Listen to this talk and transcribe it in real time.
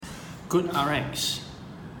GoodRx,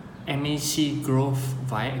 MAC growth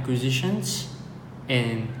via acquisitions,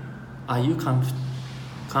 and are you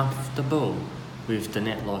comfortable with the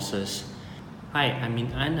net losses? Hi, I'm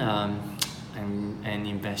Min-An. I'm an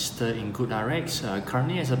investor in GoodRx.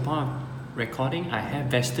 Currently, as a point of recording, I have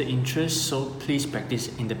vested interest, so please practice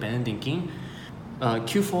independent thinking.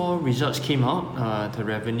 Q4 results came out. The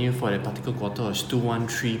revenue for the particular quarter was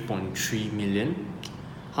 213.3 million.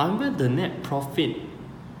 However, the net profit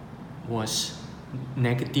was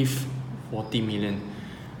negative 40 million.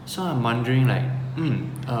 So I'm wondering,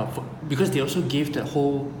 because they also gave the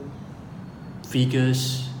whole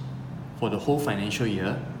figures for the whole financial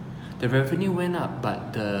year, the revenue went up,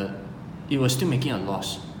 but it was still making a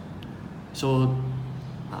loss. So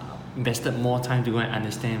invested more time to go and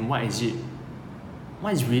understand what is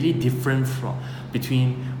really different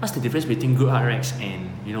what's the difference between GoodRx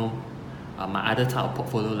and my other type of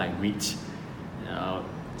portfolio like REITs.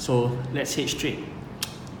 So let's head straight.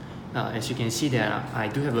 As you can see there, I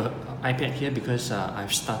do have an iPad here because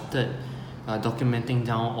I've started documenting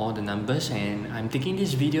down all the numbers, and I'm taking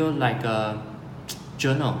this video like a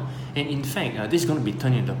journal. And in fact, this is going to be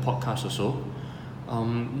turned into a podcast also.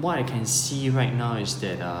 What I can see right now is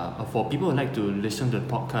that for people who like to listen to the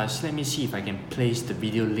podcast, let me see if I can place the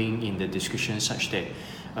video link in the description such that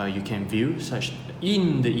you can view, such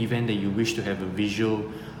in the event that you wish to have a visual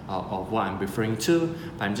of what I'm referring to.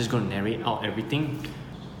 But I'm just going to narrate out everything.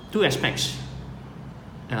 Two aspects,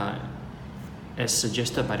 as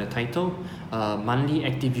suggested by the title, monthly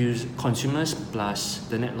active consumers plus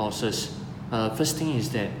the net losses. First thing is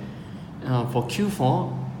that for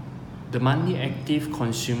Q4, the monthly active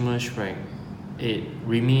consumers, it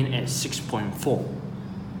remained at 6.4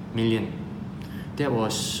 million. That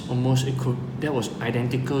was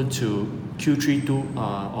identical to Q3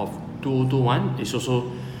 of 2021. It's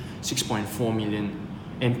also 6.4 million.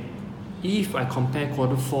 And if I compare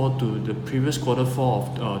quarter 4 to the previous quarter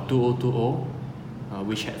 4 of 2020,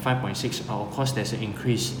 which had 5.6, of course there's an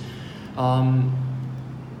increase. One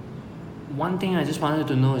thing I just wanted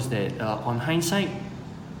to know is that on hindsight,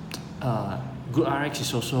 GoodRx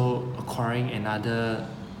is also acquiring another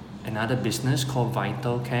business called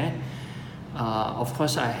Vital Care. Of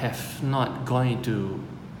course, I have not gone into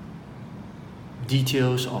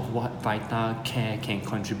details of what Vital Care can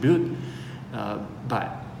contribute, but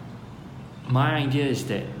my idea is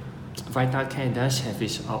that Vital Care does have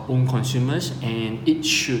its own consumers, and it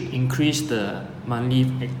should increase the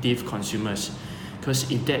monthly active consumers. Because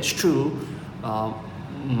if that's true,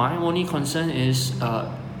 my only concern is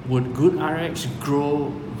would GoodRx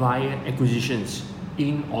grow via acquisitions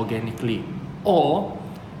inorganically, or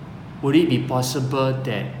would it be possible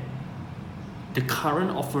that the current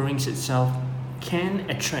offerings itself can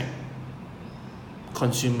attract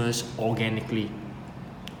consumers organically?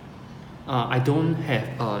 I don't have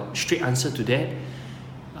a straight answer to that,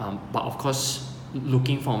 but of course,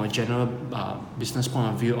 looking from a general business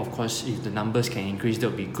point of view, of course, if the numbers can increase, that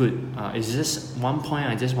would be good. It's just one point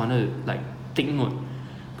I just want to take note,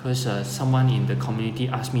 because someone in the community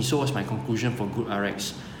asked me, so what's my conclusion for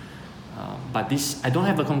GoodRx? But I don't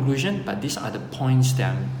have a conclusion, but these are the points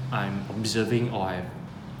that I'm observing or I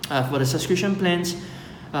have. For the subscription plans,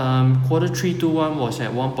 quarter 3 21 was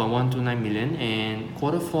at 1.129 million, and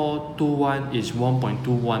quarter 4 21 is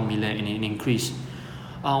 1.21 million, and an increase.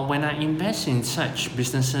 When I invest in such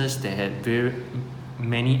businesses that had very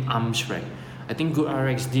many arms, I think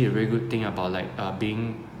GoodRx did a very good thing about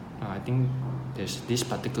being. I think there's this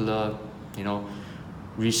particular,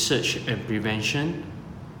 research and prevention,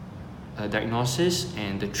 diagnosis,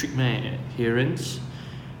 and the treatment and adherence,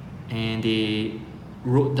 and they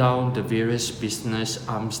wrote down the various business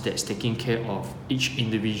arms that's taking care of each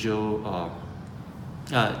individual,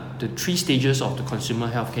 the 3 stages of the consumer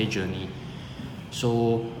healthcare journey.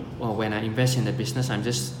 So when I invest in the business, I'm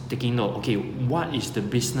just taking note, okay, what is the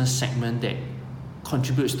business segment that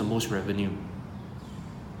contributes the most revenue?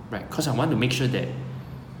 Because I want to make sure that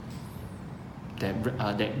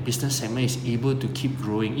business segment is able to keep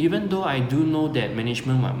growing, even though I do know that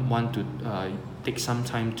management might want to take some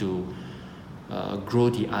time to grow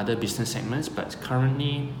the other business segments. But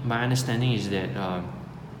currently, my understanding is that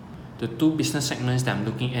the 2 business segments that I'm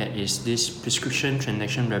looking at is this prescription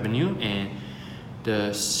transaction revenue and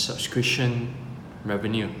the subscription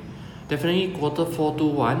revenue. Definitely quarter 4 to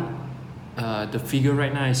 1, the figure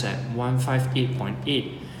right now is at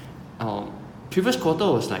 158.8. Previous quarter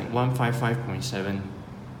was like 155.7.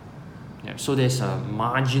 Yeah, so there's a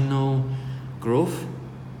marginal growth,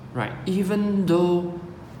 even though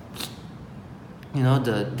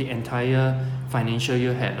the entire financial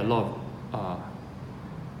year had a lot of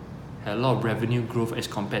had a lot of revenue growth as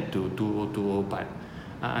compared to 2020, but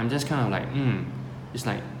I'm just kind of like, it's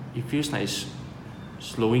like, it feels like it's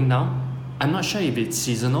slowing down. I'm not sure if it's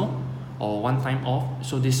seasonal or one time off,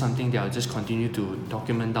 so this is something that I'll just continue to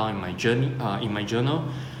document down in my journey, in my journal.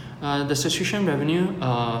 The subscription revenue,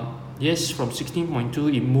 yes, from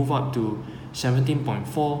 16.2 it moved up to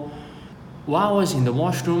 17.4. While I was in the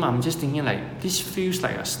washroom, I'm just thinking like, this feels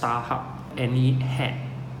like a StarHub, and it had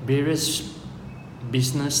various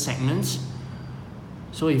business segments,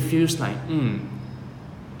 so it feels like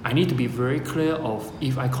I need to be very clear of,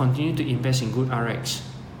 if I continue to invest in GoodRx,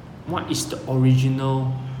 what is the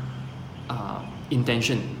original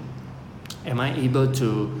intention? Am I able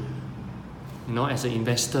to, as an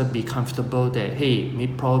investor, be comfortable that, hey,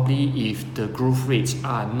 maybe probably if the growth rates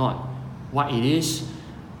are not what it is,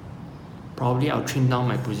 probably I'll trim down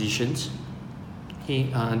my positions. Okay,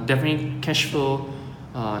 definitely cash flow,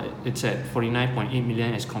 it's at 49.8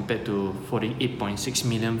 million as compared to 48.6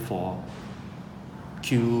 million for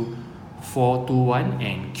Q4 21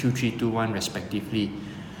 and Q3 21 respectively.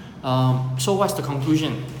 So what's the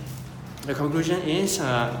conclusion? The conclusion is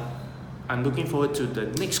I'm looking forward to the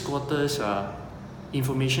next quarter's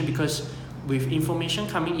information, because with information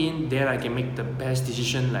coming in, there I can make the best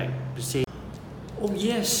decision, like to say, oh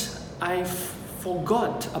yes, I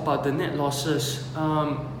forgot about the net losses.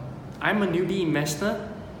 I'm a newbie investor,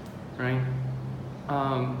 right?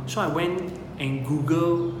 So I went and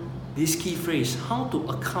Googled this key phrase, how to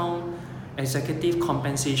account executive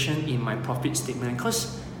compensation in my profit statement,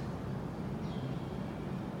 because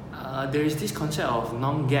there is this concept of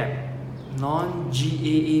non-GAAP,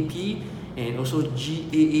 non-GAAP, and also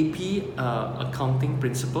GAAP accounting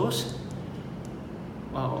principles.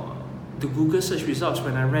 The Google search results,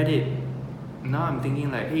 when I read it, now I'm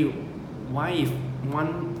thinking like, hey, why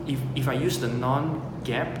if I use the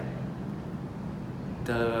non-GAAP,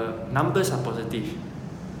 the numbers are positive,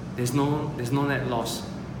 there's no net loss,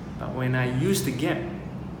 but when I use the GAAP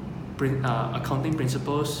accounting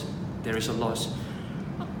principles, there is a loss.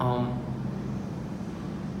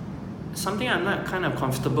 Something I'm not kind of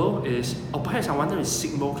comfortable is, or perhaps I wanted to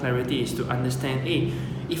seek more clarity, is to understand, hey,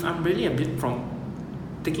 if I'm really a bit from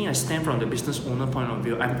taking a stand from the business owner point of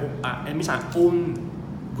view, it means I own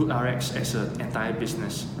GoodRx as an entire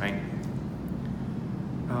business, right?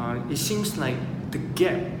 It seems like the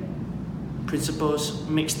GAAP principles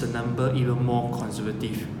makes the number even more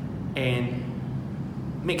conservative and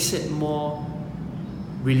makes it more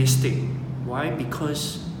realistic. Why?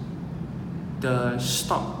 Because the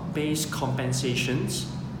stock-based compensations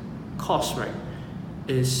cost, right,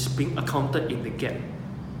 is being accounted in the GAAP,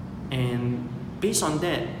 and based on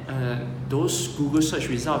that, those Google search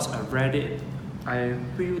results, I've read it, I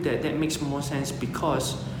feel that makes more sense,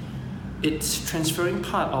 because it's transferring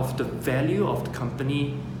part of the value of the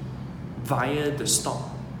company via the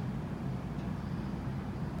stock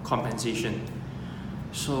compensation.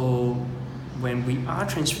 So when I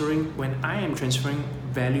am transferring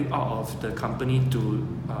value out of the company to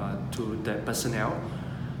the personnel,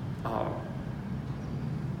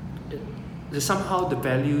 somehow the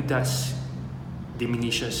value does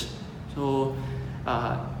diminishes. So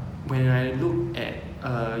when I look at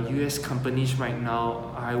US companies right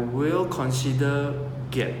now, I will consider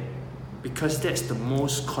GAAP, because that's the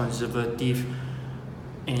most conservative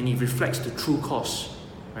and it reflects the true cost,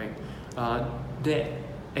 right? The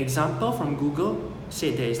example from Google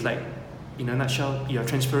said that it's like, in a nutshell, you're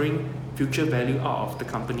transferring future value out of the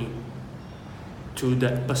company to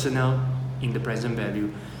the personnel in the present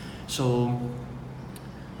value. So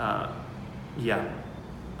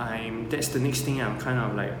that's the next thing. I'm kind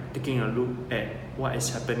of like taking a look at what is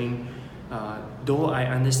happening. Though I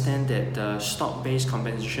understand that the stock-based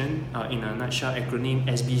compensation, in a nutshell, acronym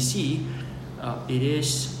SBC, it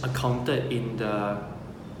is accounted in the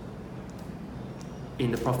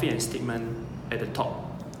profit and statement at the top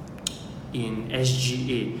in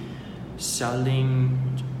SGA, sales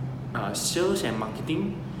and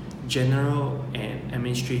marketing, general and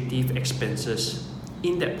administrative expenses,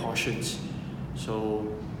 in that portions. So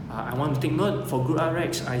I want to take note for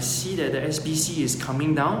GoodRx. I see that the SBC is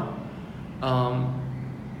coming down,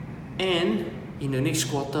 and in the next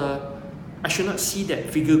quarter, I should not see that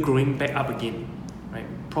figure growing back up again, right?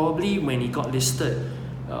 Probably when it got listed,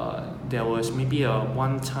 there was maybe a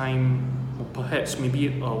one-time, or perhaps maybe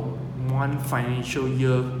one financial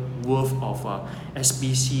year worth of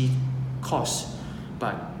SBC costs,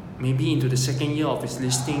 but maybe into the second year of its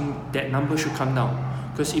listing, that number should come down.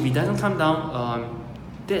 Because if it doesn't come down,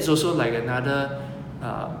 that's also like another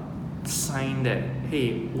sign that,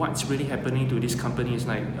 hey, what's really happening to this company is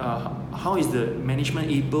like, how is the management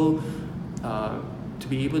able to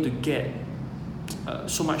be able to get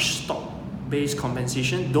so much stock-based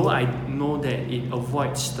compensation, though I know that it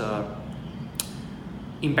avoids the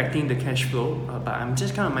impacting the cash flow, but I'm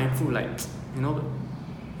just kind of mindful, like,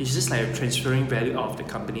 it's just like transferring value out of the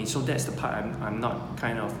company. So that's the part I'm not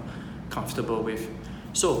kind of comfortable with.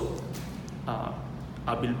 So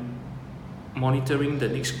I'll be monitoring the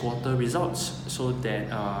next quarter results so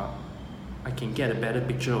that I can get a better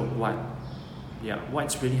picture of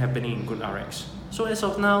what's really happening in GoodRx. So as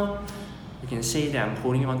of now, you can say that I'm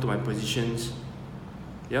holding on to my positions.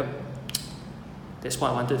 Yep, that's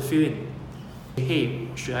what I wanted to fill in. Hey,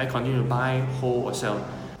 should I continue to buy, hold, or sell?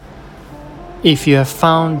 If you have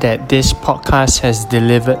found that this podcast has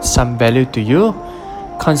delivered some value to you,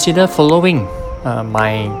 consider following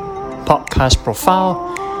my podcast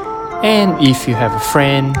profile. And if you have a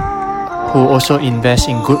friend who also invests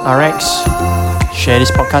in GoodRx, share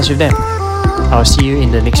this podcast with them. I'll see you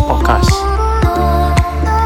in the next podcast.